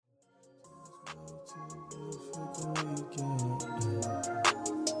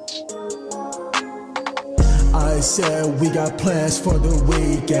always said we got plans for the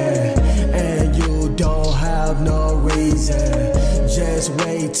weekend, and you don't have no reason. Just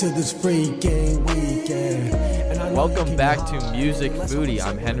wait till this freaking weekend. Welcome back to Music Foodie.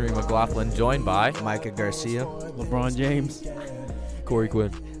 I'm Henry McLaughlin, joined by Micah, Garcia, LeBron James, Corey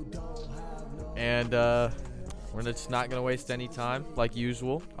Quinn. And we're just not going to waste any time, like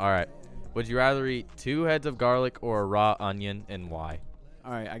usual. All right. Would you rather eat 2 heads of garlic or a raw onion, and why?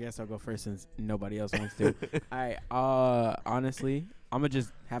 All right, I guess I'll go first since nobody else wants to. All right, honestly, I'm going to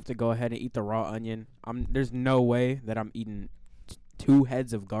just have to go ahead and eat the raw onion. There's no way that I'm eating 2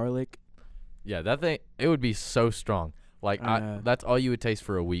 heads of garlic. Yeah, that thing, it would be so strong. Like, that's all you would taste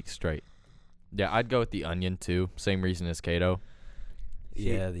for a week straight. Yeah, I'd go with the onion, too. Same reason as Cato.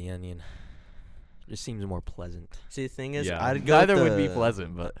 Yeah, the onion. Just seems more pleasant. See, the thing is, Yeah, I'd go neither with would be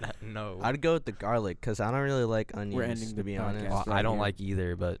pleasant, but No. I'd go with the garlic because I don't really like onions, ending to the be podcast. honest. Well, right I don't here. like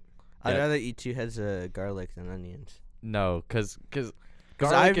either, but I'd Yeah. rather eat 2 heads of garlic than onions. no, because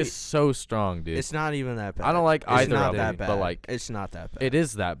garlic is so strong, dude. It's not even that bad. I don't like It's either not of that them, bad. but, like, it's not that bad. it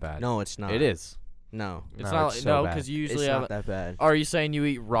is that bad. No, it's not. It is. No, It's No, not. it's so No, bad. because you it's usually have. not that bad. Are you saying you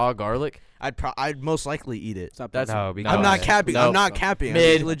eat raw garlic? I'd most likely eat it. Stop That's that. no, no. because I'm not capping. No. I'm not capping.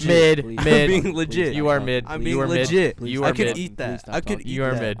 Mid, I'm being legit. mid, mid. I'm being legit. You are mid. I'm you being are legit. Mid. You I are could mid. eat that. Please I stop could talking. eat You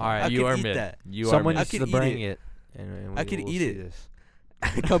are that. mid. All right. I You could are eat mid. that. You are someone mid. I needs could to eat bring it. it. And I could we'll eat see it. this.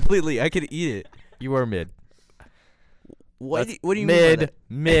 Completely. I could eat it. You are mid. What do you mean mid, by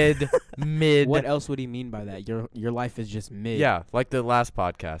that? mid. What else would he mean by that? Your life is just mid. Yeah, like the last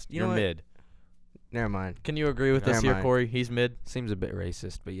podcast. You know You're what? mid. Never mind. Can you agree with Never us here, mind. Corey? He's mid. Seems a bit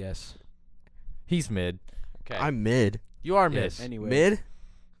racist, but yes. He's mid. Okay. I'm mid. You are mid. Yes. Anyway. Mid?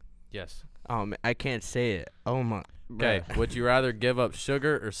 Yes. Oh, man, I can't say it. Oh my. Okay. bruh. Would you rather give up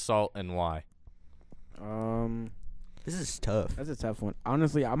sugar or salt, and why? This is tough. That's a tough one.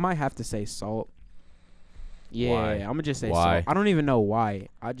 Honestly, I might have to say salt. Yeah, Why? I'm gonna just say Why? salt. I don't even know why.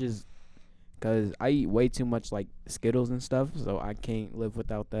 Cause I eat way too much like Skittles and stuff, so I can't live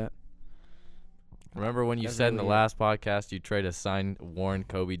without that. Remember when you That's said in the really it. last podcast you'd trade a signed worn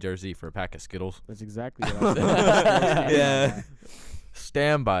Kobe jersey for a pack of Skittles? That's exactly what I said. Yeah.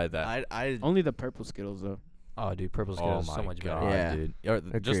 Stand by that. I Only the purple Skittles though. Oh, dude, purple Oh Skittles my is so much god, better. Yeah.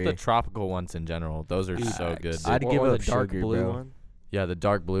 dude. Or just the Agree. tropical ones in general. Those are Dude, so good. Dude. I'd Or give the up dark sugar, blue bro. one. Yeah, the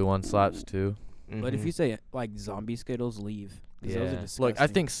dark blue one slaps too. But if Mhm. you say like zombie Skittles, leave. 'Cause those are Yeah. disgusting. Look, I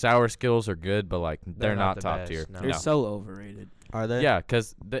think sour Skittles are good, but like they're not the top best, tier. no. they're so overrated. Are they? Yeah,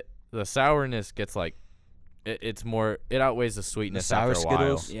 because the sourness gets like it's more. It outweighs the The sweetness sour after a while.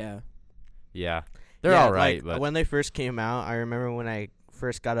 Skittles? Yeah. Yeah, they're Yeah, all right, like, but when they first came out, I remember when I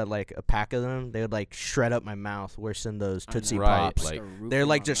first got a pack of them, they would like shred up my mouth worse than those I Tootsie know. Right, Pops. like- The roof They're of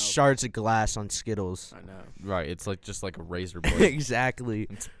like my just mouth. shards of glass on Skittles. I know. right, it's like just like a razor blade. Exactly.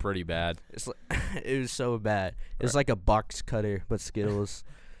 It's pretty bad. It's like, it was so bad. It was Right. like a box cutter, but Skittles.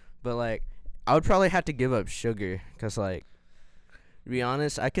 But like, I would probably have to give up sugar, cause like, to be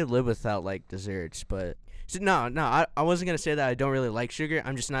honest, I could live without like desserts. But no, I wasn't gonna say that I don't really like sugar.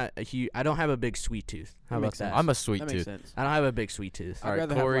 I'm just not a huge. I don't have a big sweet tooth. How That about makes that? sense. I'm a sweet That makes tooth. sense. I don't have a big sweet tooth. All I'd right,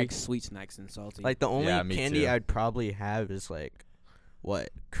 rather Corey. have like sweet snacks than salty. Like the only Yeah, me candy too. I'd probably have is like,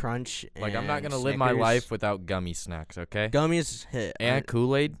 what, Crunch. Like I'm not and gonna live my Snickers. life without gummy snacks. Okay. Gummies hit. And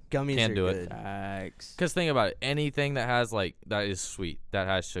Kool-Aid. Gummies can't are do it. good. Facts. Cause think about it. Anything that has like that is sweet, that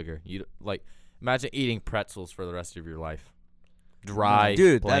has sugar. You like imagine eating pretzels for the rest of your life. Dry,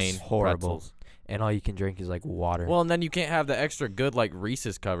 Dude, plain that's horrible. pretzels. And all you can drink is like water. Well, and then you can't have the extra good like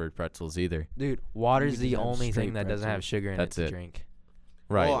Reese's covered pretzels either. dude, water's You the just have only straight thing that doesn't have pretzels. sugar in That's it it. to drink.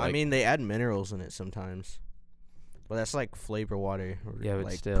 Right. Well, I like- mean, they add minerals in it sometimes. But that's like flavor water. Or Yeah, but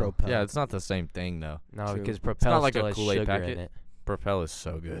like still. Propel. yeah, it's not the same thing though. No, True. because It's Propel not like still a has Kool-Aid sugar packet. in it. Propel is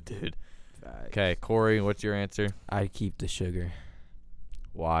so good, dude. Facts. Okay, Corey, what's your answer? I'd keep the sugar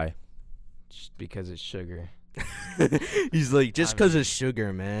Why? just because it's sugar. He's like, just I because mean- it's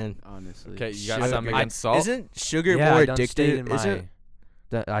sugar, man. Honestly. Okay, you got Sugar. something against salt? Isn't sugar yeah, more I done stayed in addictive? my.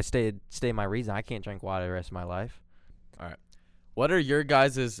 Isn't I stay in my reason. I can't drink water the rest of my life. What are your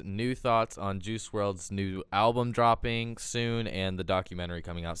guys' new thoughts on Juice WRLD's new album dropping soon and the documentary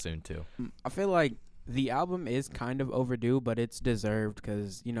coming out soon too? I feel like the album is kind of overdue, but it's deserved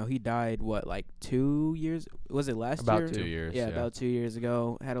because, you know, he died, like 2 years? Was it last About year? 2 years. Yeah, about 2 years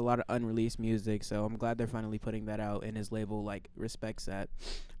ago. Had a lot of unreleased music, so I'm glad they're finally putting that out, and his label, like, respects that.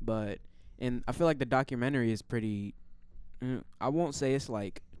 And I feel like the documentary is pretty, I won't say it's,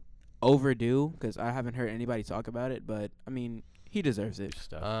 like, overdue because I haven't heard anybody talk about it, but, I mean, he deserves it.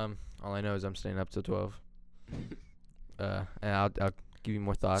 stuff. All I know is I'm staying up till 12. And I'll give you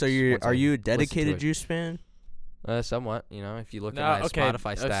more thoughts. so? once Are I you a listen to dedicated it. Juice fan? Somewhat, if you look No, at my okay.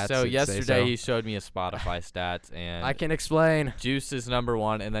 Spotify stats. So it'd say yesterday so. he showed me his Spotify stats, and I can explain. Juice is number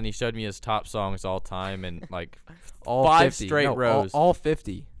 1, and then he showed me his top songs all time, and like All 5 50. straight No, rows. All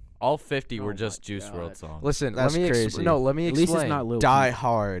 50. All 50 Oh were my just Juice God. WRLD songs. Listen, That's let me crazy. let me At explain. least it's not Lil Die Peep.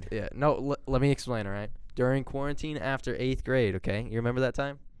 hard. Yeah, no, let me explain, all right? During quarantine after 8th grade, okay? You remember that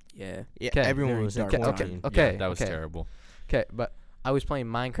time? Yeah. Yeah, 'Kay. everyone Very was in dark. quarantine. Okay. Yeah, that was okay. terrible. Okay, but I was playing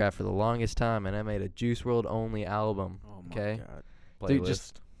Minecraft for the longest time, and I made a Juice WRLD only album. Oh my Okay. God. Playlist. Dude,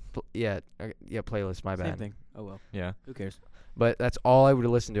 just playlist, my Same bad. thing. Oh well. Yeah. Who cares? But that's all I would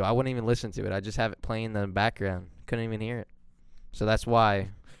listen to. I wouldn't even listen to it. I just have it playing in the background. Couldn't even hear it. So that's why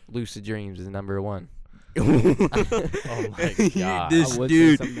Lucid Dreams is number 1. Oh my God. This I would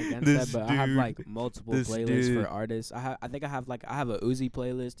dude, say something against this that, but I have dude, like multiple this playlists dude. for artists. I think I have a Uzi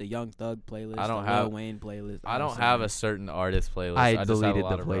playlist, a Young Thug playlist, I don't a have- Lil Wayne playlist. I don't have a certain artist playlist. I just have a deleted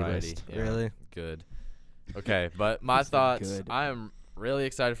lot the of variety. playlist. Yeah, Really? Good. Okay, but my It's thoughts. good. I am really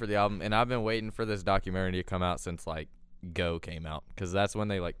excited for the album, and I've been waiting for this documentary to come out since like Go came out, because that's when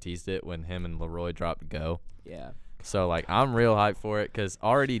they like teased it when him and Leroy dropped Go. Yeah. So like I'm real hyped for it, because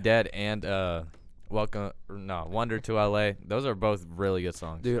Already Dead and Wonder to LA. Those are both really good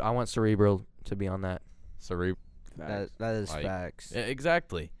songs. Dude, I want Cerebral to be on that. That is Like, facts.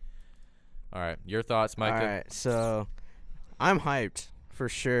 Exactly. All right, your thoughts, Micah? All right, so I'm hyped for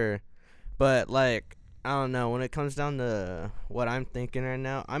sure, but like I don't know, when it comes down to what I'm thinking right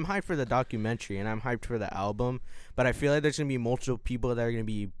now, I'm hyped for the documentary and I'm hyped for the album, but I feel like there's gonna be multiple people that are gonna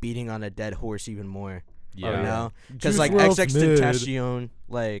be beating on a dead horse even more. Yeah. You know, because Juice like WRLD's XX Tentacion,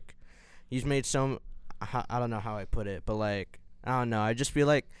 like he's made some. I don't know how I put it, but like I don't know. I just feel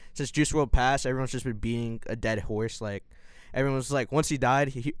like since Juice WRLD passed, everyone's just been beating a dead horse. Like everyone's like, once he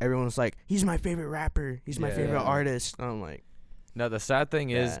died, everyone was like, he's my favorite rapper. He's my Yeah. favorite artist. And I'm like, No, the sad thing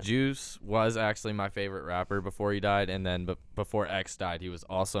is Yeah. Juice was actually my favorite rapper before he died, and then before X died, he was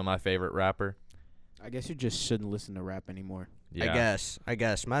also my favorite rapper. I guess you just shouldn't listen to rap anymore. Yeah. I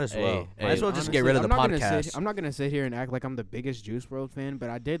guess, might as Hey, well. Might as hey. well just get Honestly, rid of the I'm not podcast. I'm not gonna sit here and act like I'm the biggest Juice WRLD fan, but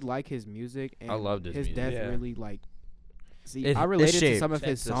I did like his music. And I loved his music. death Yeah. really like. See, It- I it related to shaped. some of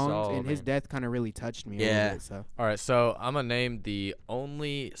his Shaped us songs, all, and his man. death kind of really touched me. A Yeah. little bit, so All right, so I'm gonna name the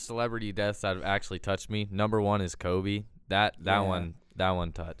only celebrity deaths that have actually touched me. Number 1 is Kobe. That Yeah.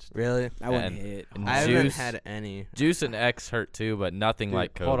 one touched. Really? that one And- hit. and I haven't Juice- had any. Juice and X hurt too, but nothing Dude,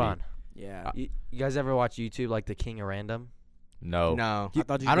 like Kobe. hold on. Yeah. You guys ever watch YouTube like The King of Random? No. No. I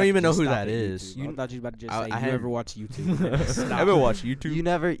thought you I about don't to even know just who stop that at is. YouTube. I thought you were about to just I say, you hadn't- ever watch YouTube? Stop. Ever watch YouTube?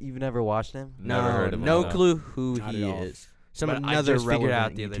 You've never watched him? Never heard of him. No no. clue who Not he at all. is. Some But another I just figured out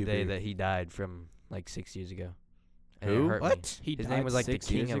relevant the other day YouTuber. that he died from like 6 years ago. And Who? It hurt me. What? He His died name was like the 6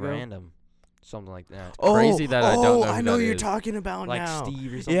 King years of ago? Random, something like that. Crazy that I don't know who I know that who you're is. talking about Like now.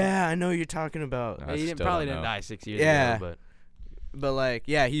 Steve or something. Yeah, I know who you're talking about. No. Yeah, I he still probably don't didn't know. die 6 years Yeah. ago, But like,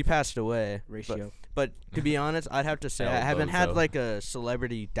 yeah, he passed away. Ratio. But to be honest, I'd have to say I haven't had Elbozo. like a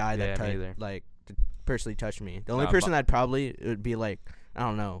celebrity die Yeah, that me either. like personally touched me. The only Nah, person but- I'd probably it would be like I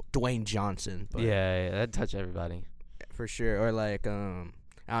don't know Dwayne Johnson, but but yeah, that'd touch everybody. for sure, or like I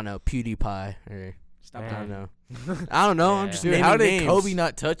don't know PewDiePie or Stop I Man. don't talking. know. I don't know. I'm Yeah. just Dude, naming how did names. Kobe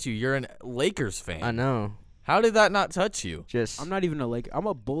not touch you? You're a Lakers fan. I know. How did that not touch you? Just I'm not even I'm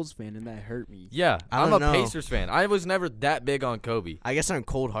a Bulls fan, and that hurt me. Yeah, I I'm don't a know. Pacers fan. I was never that big on Kobe. I guess I'm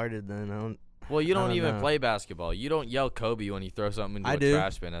cold-hearted then. I don't. Well, you I don't don't even know. play basketball. You don't yell Kobe when you throw something into I a do.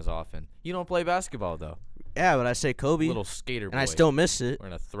 trash bin as often. You don't play basketball though. Yeah, but I say Kobe, Little skater boy. and I still miss it.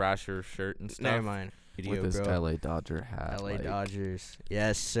 wearing a Thrasher shirt and stuff. Never mind. Video, bro. LA Dodger hat. LA Dodgers.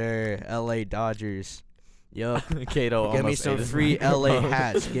 Yes, sir. LA Dodgers. Yup. Kato Give me almost some ate his free mouth. LA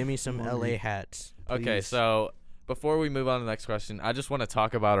hats. Give me some Hungry. LA hats. Okay, please. so before we move on to the next question, I just want to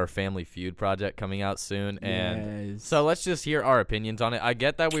talk about our Family Feud project coming out soon, and Yes. so let's just hear our opinions on it. I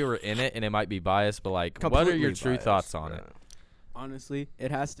get that we were in it and it might be biased, but like, what are your Completely true biased, thoughts on bro. it? honestly,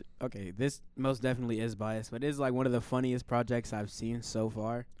 it has to. Okay, this most definitely is biased, but it's like one of the funniest projects I've seen so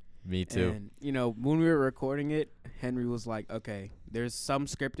far. Me too. And when we were recording it, Henry was like, "Okay, there's some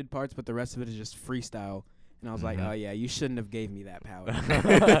scripted parts, but the rest of it is just freestyle." And I was like, Mhm. "Oh yeah, you shouldn't have gave me that power."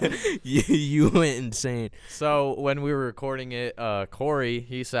 you went insane. So when we were recording it, Corey,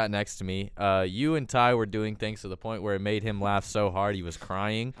 he sat next to me. You and Ty were doing things to the point where it made him laugh so hard he was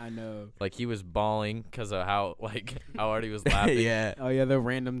crying. I know. Like he was bawling because of how hard he was laughing. Yeah. Oh yeah, the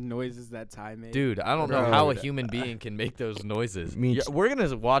random noises that Ty made. Dude, I don't know Bro. how a human being can make those noises. Me Yeah, t- we're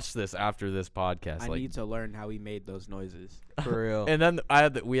gonna watch this after this podcast. I like, need to learn how he made those noises. For real. and then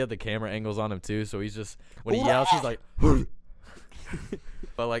we had the camera angles on him too, so he's just when he yells, he's like.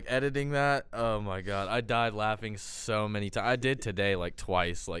 But like editing that, oh my god, I died laughing so many times. I did today like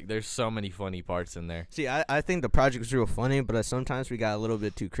twice. Like there's so many funny parts in there. See, I think the project was real funny, but sometimes we got a little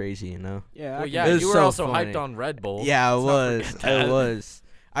bit too crazy, you know? Yeah. Well, I yeah, It was you were so also funny. hyped on Red Bull. Yeah, I Let's not was. forget that. I was.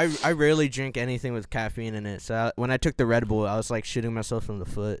 I rarely drink anything with caffeine in it. So when I took the Red Bull, I was like shooting myself in the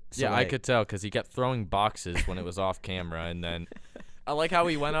foot. So, Yeah, I like, could tell because he kept throwing boxes when it was off camera, and then I like how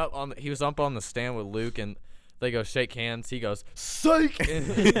he went up on. He was up on the stand with Luke, and they go shake hands. He goes psych, and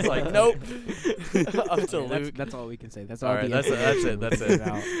he's like, nope. Up to Luke. That's all we can say. That's All all. right, the that's it, that's it, information that's we'll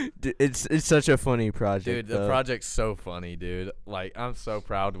it. put out. It's such a funny project. Dude, the though. project's so funny, dude. Like, I'm so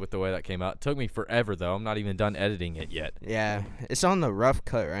proud with the way that came out. It took me forever, though. I'm not even done editing it yet. Yeah, it's on the rough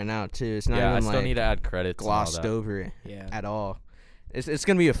cut right now too. It's not Yeah, I even still like need to add credits and all glossed that. over it Yeah. at all. It's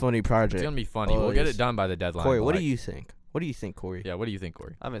gonna be a funny project. It's going to be funny. We'll get Always. it done by the deadline. Corey, what do like- you think? What do you think, Corey? Yeah, what do you think,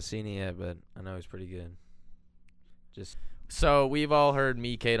 Corey? I haven't seen it yet, but I know it's pretty good. Just So, we've all heard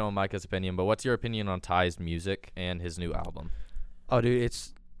me, Cayden, and Micah's opinion, but what's your opinion on Ty's music and his new album? oh, dude,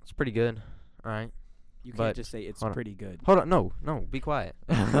 it's pretty good. All right. You But- can't just say it's hold on. pretty good. Hold on. No, be quiet.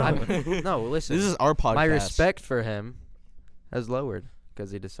 No, listen. This is our podcast. My respect for him has lowered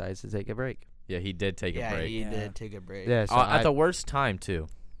because he decides to take a break. Yeah, he did take Yeah, a break. he Yeah. did take a break. Yeah, so At the worst time, too.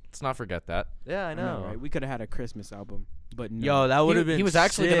 Let's not forget that. yeah, I I know. know, right? We could have had a Christmas album, but no. Yo, that would have been. He was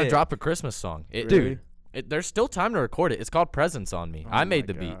actually going to sick. drop a Christmas song. Really? There's still time to record it. It's called Presents on Me. Oh I my made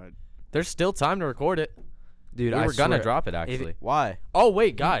the beat. God. There's still time to record it. Dude, we I were going to swear, drop it, if actually. Why? Oh,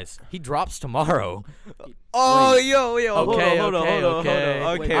 wait, guys. He drops tomorrow. Oh, Wait. yo, Okay, hold on. okay. Hold on.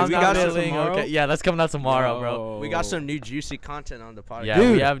 Wait, Okay, I'm we not got some. middling, tomorrow? okay. Yeah, that's coming out tomorrow, bro. No. We got some new juicy content on the podcast. Yeah, we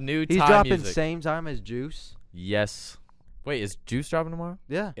Dude, have new He's Ty dropping music. same time as Juice. Yes. Wait, is Juice dropping tomorrow?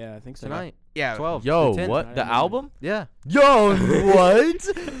 Yeah, Yeah, I think so. tonight. Yeah. 12. Yo, to 10. what? I The didn't know album? Yeah. Yo, what?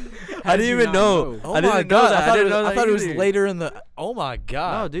 I didn't even know. Oh I my didn't know god! that. I thought, didn't know I that thought it was either. later in the. Oh my No,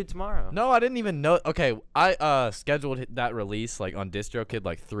 god! dude, tomorrow. No, I didn't even know. Okay, I scheduled that release like on DistroKid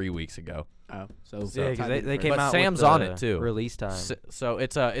like 3 weeks ago. Oh, so Yeah, because they came But out Sam's with on the it, too. Release time. So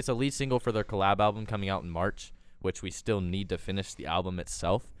it's a lead single for their collab album coming out in March, which we still need to finish the album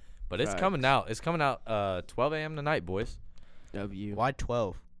itself. But it's coming out. It's coming out 12 a.m. tonight, boys. W. Why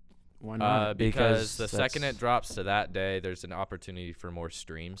 12? Why not? Because Because the second that's- it drops to that day, there's an opportunity for more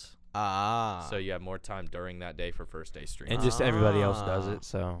streams. Ah. So you have more time during that day for first day streams. And just everybody else does Ah. it,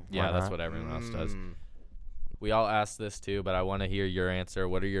 so Yeah, why that's not? what everyone else does. Mm. We all asked this too, but I want to hear your answer.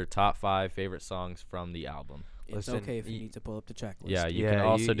 What are your top 5 favorite songs from the album? It's Listen, okay if you y- need to pull up the checklist. Yeah, you Yeah, can you-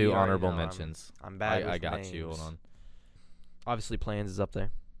 also do you already honorable know I'm- mentions. I'm bad. I with got you. names. Hold on. Obviously, Plans is up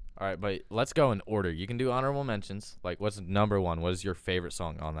there. All right, but let's go in order. You can do honorable mentions. Like, what's number 1? What is your favorite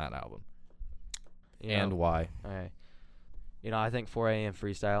song on that album? You And know, why? alright. I think 4 a.m.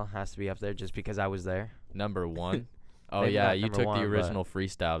 freestyle has to be up there just because I was there. Number 1? Oh, Maybe yeah, not you number took one, the but- original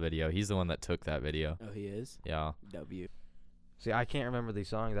freestyle video. He's the one that took that video. Oh, he is. Yeah. W. See, I can't remember these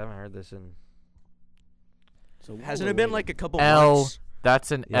songs. I haven't heard this in. So while Hasn't we're it been waiting- like a couple L. months?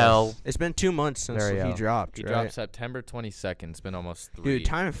 That's an Yes. L. It's been 2 months since Very he L. dropped. He right? dropped September 22nd. It's been almost 3. Dude,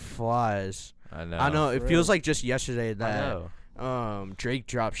 time flies. I know. I know. It For feels real. like just yesterday I that know. Drake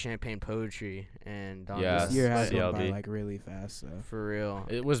dropped Champagne Poetry and Yeah, This year has CLB. gone by like really fast. So for real.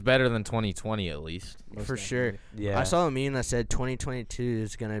 It was better than 2020 at least. most For sure. definitely. Yeah. I saw a meme that said 2022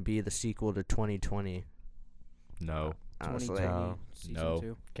 is gonna be the sequel to 2020. No. I was 2020 like, No. season No.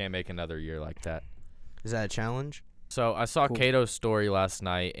 2. Can't make another year like that. is that a challenge? So I saw Cool. Cato's story last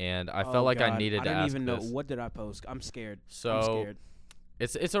night, and I Oh, felt like I God. needed I to didn't ask even know this. what did I post. I'm scared. I'm So scared.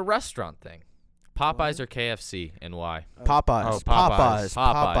 it's a restaurant thing. Popeyes What? or KFC, and why? Popeyes. Oh, Popeyes. Popeyes.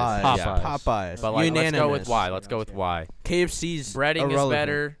 Popeyes. Popeyes. Popeyes. But like, let's go with Unanimous. why. Let's go with why. KFC's Breading is irrelevant.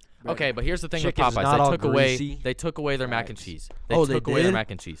 better. Okay, but here's the thing Chicken's with Popeyes. not all They took away. greasy. They took away their mac and Facts. cheese. Oh, they took away their did? mac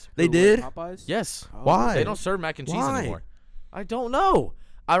and cheese. They Who, with did? Popeyes? Yes. Oh, Why? They don't serve mac and cheese Why? anymore. I don't know.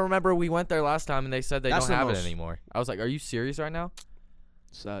 I remember we went there last time and they said they That's don't the have it most- anymore. I was like, "Are you serious right now?"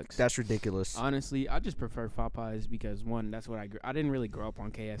 Sucks. That's ridiculous. Honestly, I just prefer Popeyes because one, that's what I didn't really grow up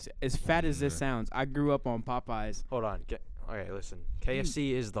on KFC. As fat as this sounds, I grew up on Popeyes. Hold on. Okay, listen.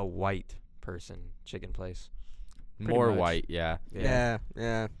 KFC is the white person chicken place. Pretty More much. white, yeah. Yeah.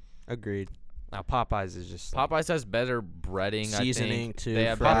 Agreed. Now Popeyes is just Popeyes has better breading. Seasoning, I think. too, They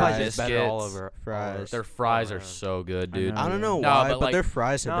have fries. better Popeyes is better all biscuits. over. Fries. Their fries all are around. so good, I dude. know. I don't know No, why, but, but like- their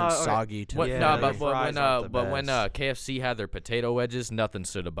fries have No, been okay. soggy too. What, Yeah, no, their but fries aren't the when best. KFC had their potato wedges, nothing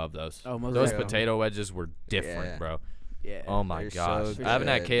stood above those. Oh, most Those definitely. potato wedges were different, Yeah. bro. Yeah. Oh my They're gosh, so I haven't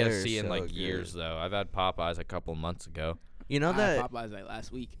had good. KFC They're in like so years good. though. I've had Popeyes a couple months ago. You know I had that Popeyes like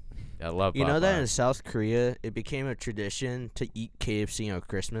last week. I love. you know that in Popeyes. South Korea it became a tradition to eat KFC on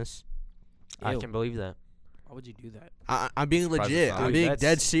Christmas. I Ew. can believe that. Why would you do that? I'm being Surprised legit. it's not. I'm Dude, being that's-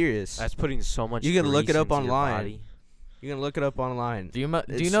 dead serious. That's putting so much. You can look grease it up into your online. body. You can look it up online. Do you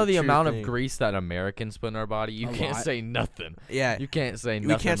It's know a the true amount thing. of grease that Americans put in our body? You A can't lot. say nothing. Yeah, You can't say We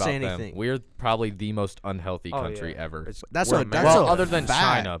nothing can't about say them. anything. We're probably the most unhealthy Oh, country yeah. ever. It's- That's we're a- American. that's Well, a other than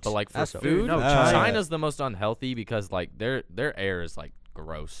China, fact. but like for That's a- food, No, China's the most unhealthy because like their air is like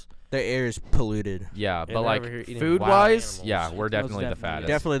gross. their air is polluted. Yeah, they're but like over here eating food wild wise, animals. yeah, we're Most definitely the definitely. fattest.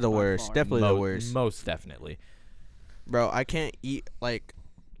 Definitely the By worst. far. Definitely the worst. Most definitely. Bro, I can't eat like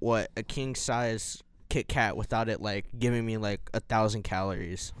a king size Kit Kat without it like giving me like 1,000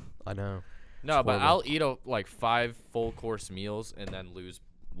 calories. I know. No, but horrible. I'll eat like 5 full course meals and then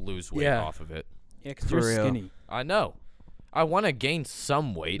lose weight Yeah. off of it. Yeah, 'cause For you're real. skinny. I know. I want to gain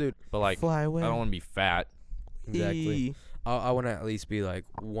some weight, Dude, but like Fly away. I don't want to be fat. Exactly. I want to at least be like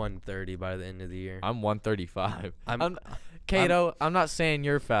 130 by the end of the year. I'm 135. I'm- Kato, I'm not saying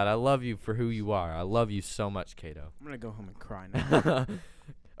you're fat. I love you for who you are. I love you so much, Kato. I'm gonna go home and cry now.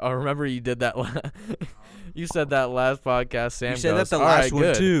 Oh, remember you did that. You said that last podcast. Sam You said goes, that the "All last right, one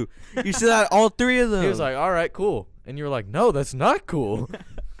good." too. You said that all 3 of them. He was like, "All right, cool," and you were like, "No, that's not cool."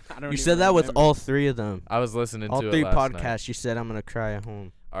 I don't you even said that with remember. all 3 of them. I was listening All to 3 it last podcasts. night. You said I'm gonna cry at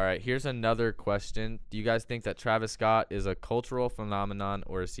home. All right, here's another question. Do you guys think that Travis Scott is a cultural phenomenon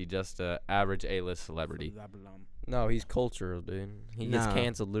or is he just a average A-list celebrity? No, he's cultural, dude. He gets Nah.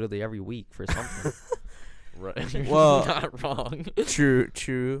 canceled literally every week for something. Right. You're Well- not wrong. True. That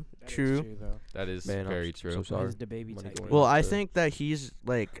is true, though. That is Man, I'm very so true. sorry. Sorry. He's the baby Money type. going Well, into I it. think that he's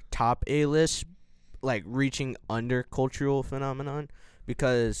like top A-list, like reaching under cultural phenomenon,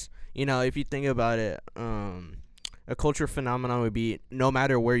 because if you think about it, a cultural phenomenon would be no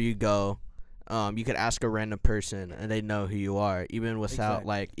matter where you go, you could ask a random person and they know who you are, even without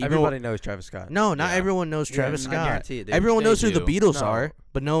Exactly. Everybody knows Travis Scott. No, not Yeah. everyone knows Yeah, Travis I Scott. guarantee it, dude. Everyone They knows who the do. Beatles No. are,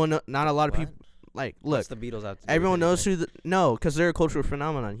 but not a lot of What? people. Like, look, What's the Beatles have to do with everyone knows anything? who because they're a cultural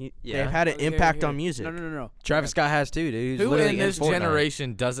phenomenon. Yeah. They've had an Here, impact here. on music. No. Travis Scott has too, dude. He's Who literally in this Fortnite.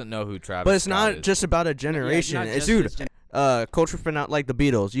 generation doesn't know who Travis But it's Scott not is? just about a Yeah, generation. not It's just this cultural phenomenon like the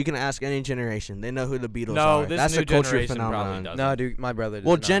Beatles. You can ask any generation; they know who the Beatles No, are. this That's new a cultural generation probably phenomenon. doesn't. No, dude, my brother. Does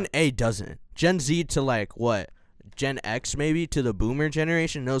Well, not. Gen A doesn't. Gen Z to like what? Gen X maybe to the Boomer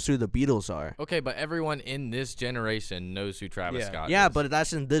generation knows who the Beatles are. Okay, but everyone in this generation knows who Travis Yeah. Scott Yeah, is. but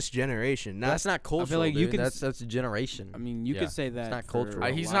that's in this generation. Not, That's not cultural. like you dude. can That's a generation. I mean, you Yeah. could say that. not for cultural.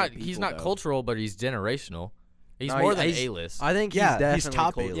 a He's lot not. of He's people, not though. cultural, but he's generational. He's No, more than he's- A-list. I think Yeah, he's he's definitely top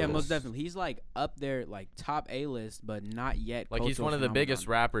cultural. A-list. Yeah, most definitely. He's like up there, like top A list, but not yet. Like he's cultural one of the phenomenon. biggest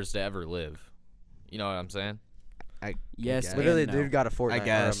rappers to ever live. You know what I'm saying? Yes, guess. and Literally, no. dude got a Fortnite or a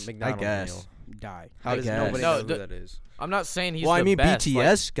guess. McDonald's I guess. meal. Die. How I does guess. nobody No, know who the- that is? I'm not saying he's well, the I mean, best. like-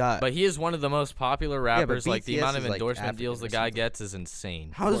 BTS got. but he is one of the most popular rappers. Like the BTS amount of is, like, endorsement deals the African or guy something. gets is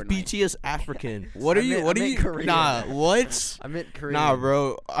insane. How is Fortnite. BTS African? What are I you? meant- What I are meant you? Korean. Nah, what? I meant Korean. Nah,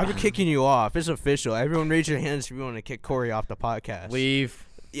 bro. I'm kicking you off. It's official. Everyone raise your hands if you want to kick Corey off the podcast. Leave.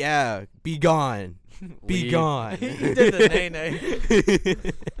 Yeah, be gone. Be Leave. gone. He did the nay-nay.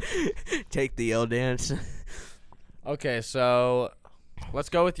 Take the L dance. Okay, so let's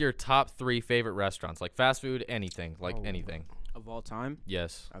go with your top 3 favorite restaurants, like fast food, anything, like Oh. anything. Of all time.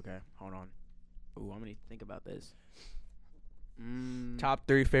 Yes. Okay, hold on. Ooh, I'm gonna think about this. Top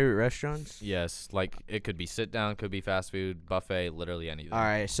 3 favorite restaurants? Yes. Like it could be sit down, could be fast food, buffet, literally anything. All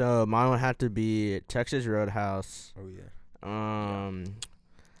right, so mine would have to be Texas Roadhouse. Oh yeah.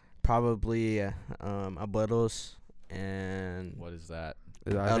 Probably Abuelos and What is that? I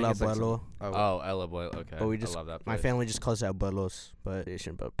think El it's like some- Abuelo. Oh, El Abuelo. Okay. But we I just love that my place. family just calls it Abuelos, but it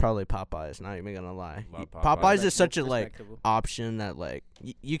shouldn't. But probably Popeyes. Not even gonna lie. Love Popeyes Popeyes. is such a like Respectable. option that like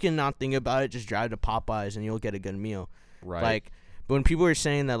you cannot think about it. Just drive to Popeyes and you'll get a good meal. Right. Like when people were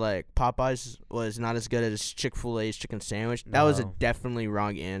saying that like Popeyes was not as good as Chick-fil-A's chicken sandwich, that was a No. definitely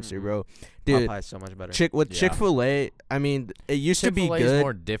wrong answer, Mhm. bro. Dude, Popeye's so much better. Chick with Yeah. Chick-fil-A, I mean, it used to be Chick-fil-A is good.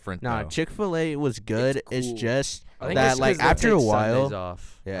 more different Nah, though. Chick-fil-A was good. It's cool. just I think that it's like 'cause they after a take while. Sundays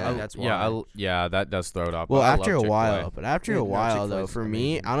off. Yeah. I think that's why. Yeah, that does throw it off. Well, but I after a love while, Chick-fil-A. but after Yeah, a no, while though, Chick-fil-A's for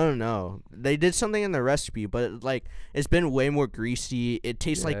me, amazing. I don't know. They did something in the recipe, but like it's been way more greasy. It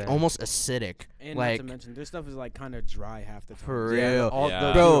tastes like Yeah. almost acidic. And like not to mention, this stuff is like kind of dry half the time. for Yeah, real. all Yeah.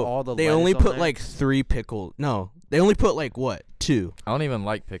 the, Bro, dude, all the they lettuce only on put there. like 3 pickles. No, they only put like what? 2. I don't even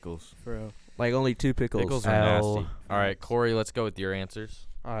like pickles. For real. Like only 2 pickles. Pickles are Ow. nasty. All right, Corey, let's go with your answers.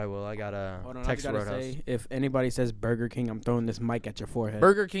 All right, well, I got a Hold on, I Texas just gotta Roadhouse. say, if anybody says Burger King, I'm throwing this mic at your forehead.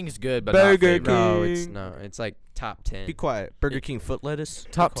 Burger King's good, but Burger not favorite. No, it's King. no, it's like top 10. Be quiet. Burger King foot lettuce.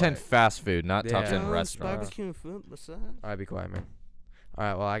 Top Be 10 quiet. fast food, not top Yeah. 10 No, it's restaurants. Barbecue foot. What's that? All right, be quiet, man. All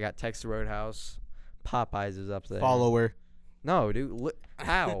right, well, I got Texas Roadhouse. Popeyes is up there. Follower. No, dude.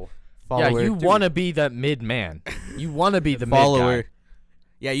 How? Follower. you want to be that mid man. You want to be the follower. mid guy.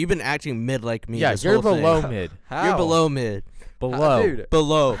 Yeah, you've been acting mid like me. Yeah, this you're whole thing. below mid. How? You're below mid. Below. Dude,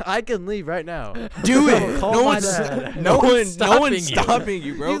 Below. I can leave right now. Do it. Call No my one's dad. no one stopping one's you. stopping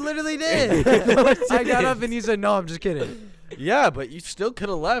you, bro. You literally did. I got up and you said, no, I'm just kidding. Yeah, but you still could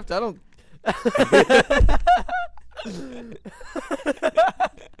have left. I don't.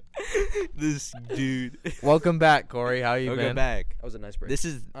 This dude. Welcome back, Corey. How you Okay, been? back. That was a nice break. This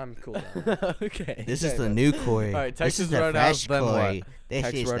is I'm cool now. Okay. this is Okay, the but- new Corey. All right, this Texas is the Roadhouse, fresh then what? Corey. This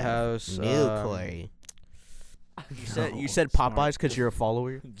Texas is the Roadhouse, new Corey. You said smart. Popeyes because you're a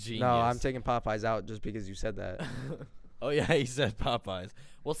follower. Genius. No, I'm taking Popeyes out just because you said that. Oh yeah, he said Popeyes.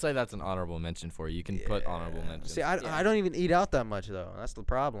 We'll say that's an honorable mention for you. You can put honorable mentions. See, I don't even eat out that much though. That's the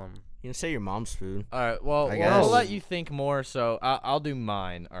problem. You can say your mom's food. All right. Well, I I'll guess. let you think more. So I'll do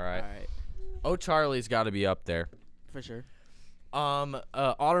mine. All right. All right, Oh, Charlie's got to be up there. for sure.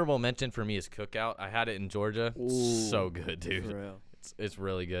 Honorable mention for me is Cookout. I had it in Georgia. So Ooh, good, dude. For real. It's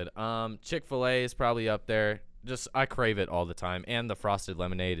really good. Chick-fil-A is probably up there. Just I crave it all the time. And the frosted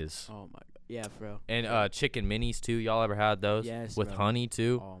lemonade is. Oh my god. Yeah, for real. And chicken minis too. Y'all ever had those? Yes, With bro. honey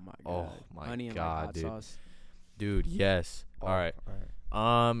too. Oh my Oh god. my Honey and God, like hot dude. sauce. Dude, yes. All right.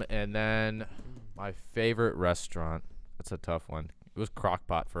 And then my favorite restaurant. That's a tough one. It was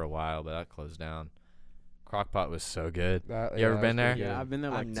Crockpot for a while, but that closed down. Crockpot was so good. You ever been there? Yeah, I've been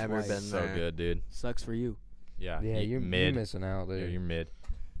there like I've never twice. been So there. good, dude. Sucks for you. Yeah. Yeah, you're mid. missing out, Yeah, dude. you're mid.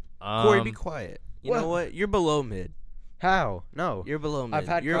 Corey, be quiet. You know what? You're below mid. How? No. You're below mid. I've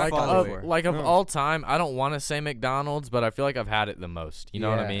had You're a like Crock-Pot follower. of, like of No. all time, I don't want to say McDonald's, but I feel like I've had it the most. You know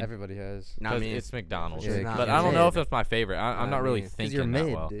what I Yeah, mean? Everybody has. Not 'Cause me. it's McDonald's. It's not But me. I don't know if Mid. it's my favorite. I'm Not not really me. 'Cause thinking you're that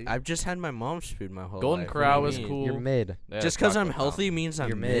mid, well. dude. I've just had my mom's food my whole Golden life. Corral What was do you mean? cool. You're mid. Yeah, Just because I'm Taco Bell. healthy means I'm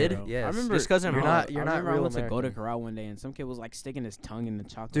You're mid. mid. Yes. I remember. Just 'cause I'm You're healthy. not. You're I not remember real I went to Golden American. Corral one day and some kid was like sticking his tongue in the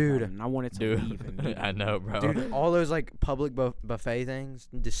chocolate Dude. fountain, and I wanted to leave. And leave I him. know, bro. Dude, all those like public buffet things,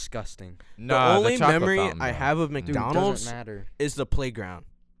 disgusting. Nah, The only chocolate memory fountain, I bro. have of Dude, McDonald's doesn't matter. is the playground.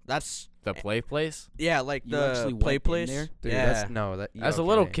 That's The play place. yeah, like You actually the play went in place. there? Dude, yeah. that's no. That As a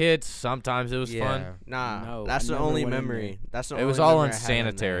little kid, sometimes it was fun. Nah, No, that's I the never only went in memory. That's the It was only all memory I had in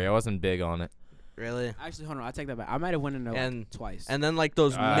unsanitary. I there. wasn't big on it. Really. Actually, hold on. I take that back. I might have went in there like And- twice. And then like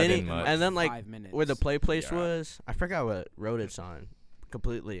those I mini, didn't much. and then like 5 minutes. where the play place Yeah. was, I forgot what road it's on,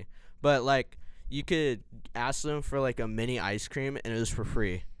 completely. But like you could ask them for like a mini ice cream, and it was for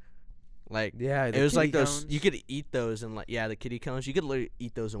free. Like Yeah, it was like those. You could eat those and like the kitty cones. You could literally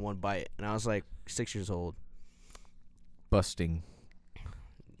eat those in one bite. And I was like 6 years old. Busting.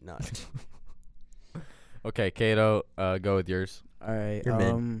 Nuts. Okay, Kato, go with yours. All right. You're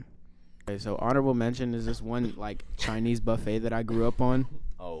mid. Okay, so honorable mention is this one like Chinese buffet that I grew up on.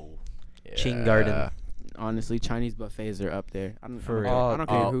 Oh. Chin Garden. Honestly, Chinese buffets are up there. For real. I don't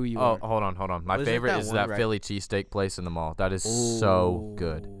care who you are. Hold on. My Was it favorite that is one that right- Philly cheesesteak place in the mall. That is so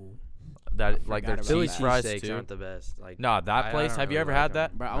good. That like their forgot about Philly cheese that. fries cheesesteaks too. aren't the best. Like, Nah, that I place. don't Have you really ever like had 'em.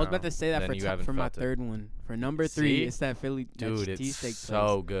 that? Bro, I was about No. to say that Then you haven't for my felt it. third one. For number See? 3, it's that Philly Dude, cheesesteak it's place.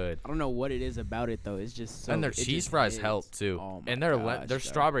 so good. I don't know what it is about it though. It's just so. And their it cheese just fries is. help too. Oh my And their gosh, their bro.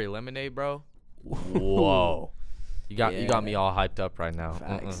 strawberry lemonade, bro. Whoa. You got me Yeah. all hyped up right now.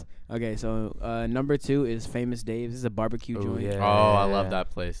 Facts. Okay, so number 2 is Famous Dave's. This is a barbecue Ooh, joint. yeah. Oh, I love that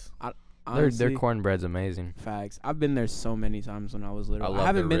place. Their Honestly, cornbread's amazing. facts. I've been there so many times when I was little. I love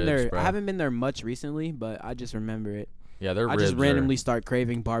haven't their been ribs, there. bro. I haven't been there much recently, but I just remember it. Yeah, their I ribs just randomly start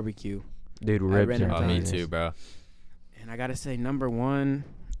craving barbecue. Dude, I ribs ran are out are. of Me amazing. too, bro. And I gotta say, number 1.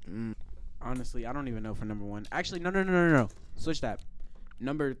 Honestly, I don't even know for number 1. Actually, no. Switch that.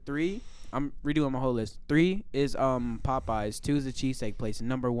 Number 3. I'm redoing my whole list. 3 is Popeyes. 2 is the cheesesteak place. And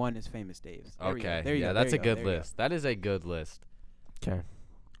number 1 is Famous Dave's. There we go, Okay. there you Yeah, go, that's there a you go, good there you go. list. That is a good list. Okay.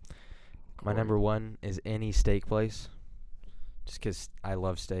 My number 1 is any steak place. Just 'cause I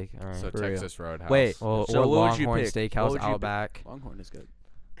love steak. All right. So For real. Texas Roadhouse. Wait, or so what would you Longhorn pick? Steakhouse, What would you pick? Outback. Longhorn is good.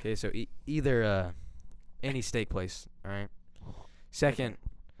 Okay, so either any steak place. All right. Second,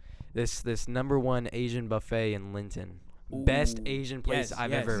 this number 1 Asian buffet in Linton. Best Ooh, Asian place yes,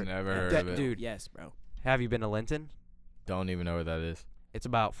 I've yes. ever. Never heard That- of it. dude, Yes, bro. have you been to Linton? Don't even know where that is. It's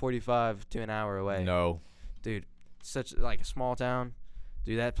about 45 to an hour away. No. Dude, such like a small town.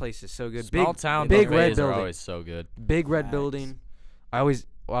 Dude, that place is so good. Small town big red buffets are building. always so good. Big red Facts. building. I always,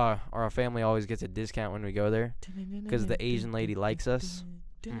 our family always gets a discount when we go there because the Asian lady likes us.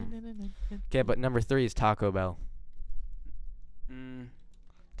 Okay, but number 3 is Taco Bell.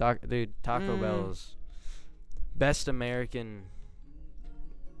 Taco Bell is best American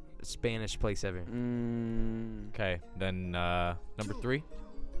Spanish place ever. Okay, then number 3.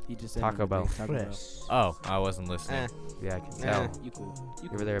 He just said Taco Bell. Taco Bell. Oh, I wasn't listening. Yeah, I can tell. You cool. You You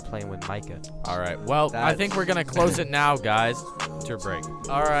cool. were there playing with Micah. All right. Well, I That's- think we're gonna close it now, guys. It's your break.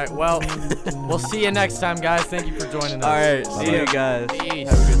 All right. Well, we'll see you next time, guys. Thank you for joining us. All right, Bye-bye. see you guys. Peace.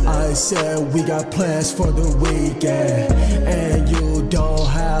 Have a good day. I said we got plans for the weekend, and you don't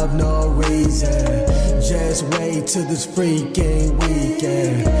have no reason. Just wait till this freaking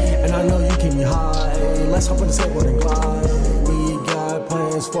weekend, and I know you keep me high. Let's hop on the skateboard and glide. We got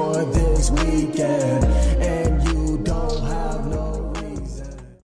plans for this weekend. And